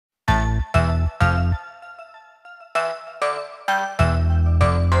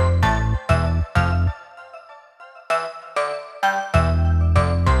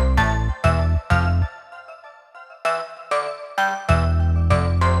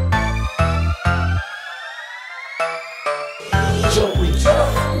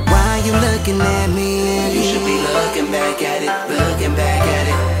Why you looking at me? You should be looking back at it, looking back at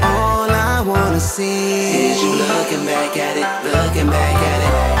it. All I wanna see Is you looking back at it, looking back at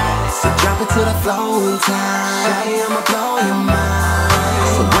it. So drop it to the floor in time. Shawty, I'ma blow your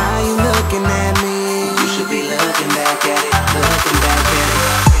mind. So why you looking at me? You should be looking back at it, looking back at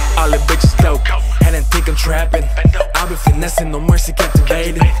it. All the bitches dope, and I think I'm trapping. I'll be finessing, no mercy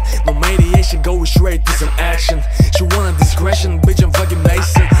captivating. No mediation, go straight to some action. She want a discretion, bitch, I'm fucking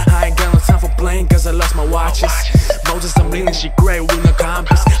Mason. I ain't got no time for playing, cause I lost my watches. Moses, I'm leaning, she great with no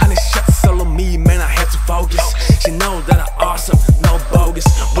compass. Honey, shots all on me, man, I had to focus. She know that I'm awesome, no bogus.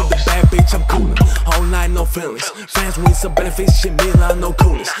 With the bad bitch, I'm coolin'. All night, no feelings. Fans with some benefits, she mean like no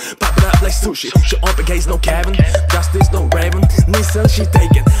coolness. Pop it up like sushi, she open case, no cabin. Justice, no raven. Nissan, she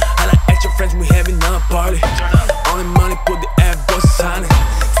taking. I like extra friends, we having a party. Only money, put the F-boys on it.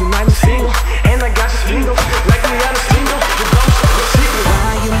 Tonight I'm single, and I got the single. Like we got a single, you don't show the secret.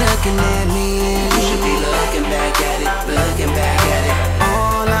 Why you looking at me? You should be looking back at it, looking back at it.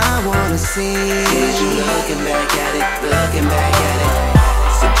 All I wanna see Is you looking back at it, looking back at it.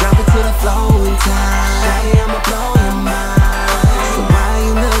 So drop it to the floor in time. Shawty, I'ma blow your mind. So why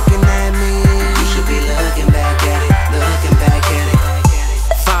you looking at me? You should be looking back at it, looking back at it.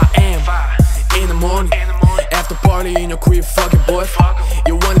 5 a.m. in the morning, after party in your crib, fucking boy.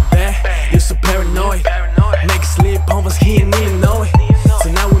 You want it bad, you're so paranoid. Make it sleep on us, he ain't even know it.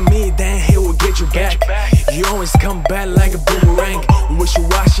 So now with me, then he will get you back. You always come back like a boomerang.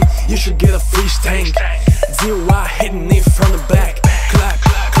 Wishy-washy, you should get a fish tank. DIY hitting it from the back. Clap,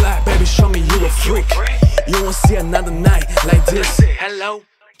 clap, baby, show me you a freak. You won't see another night like this. Hello.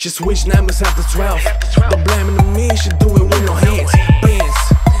 She switch numbers after 12. Don't blame it on me, she do it with no hands. Bands,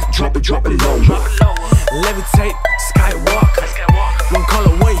 drop it low. Levitate, skywalk. One call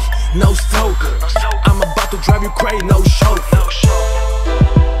away, no stoke. I'm about to drive you crazy, no show.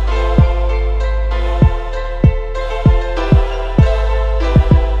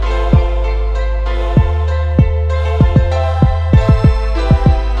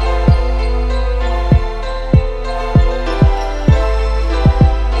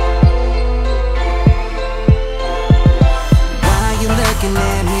 Looking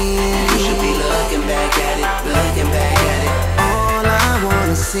at me, You should be looking back at it, looking back at it. all I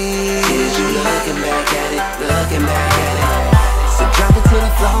wanna see Is you looking back at it, looking back at it. So drop it to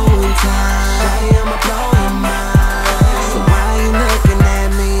the floor in time. Shawty, I'ma blow your mind. So why you looking at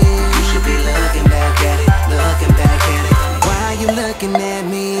me? You should be looking back at it, looking back at it. Why you looking at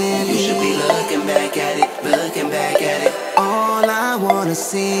me? You should be looking back at it, looking back at it. All I wanna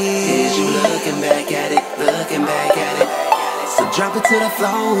see Is you looking back at it, looking back at it. So drop it to the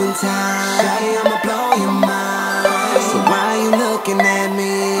floor in time. Shawty, I'ma blow your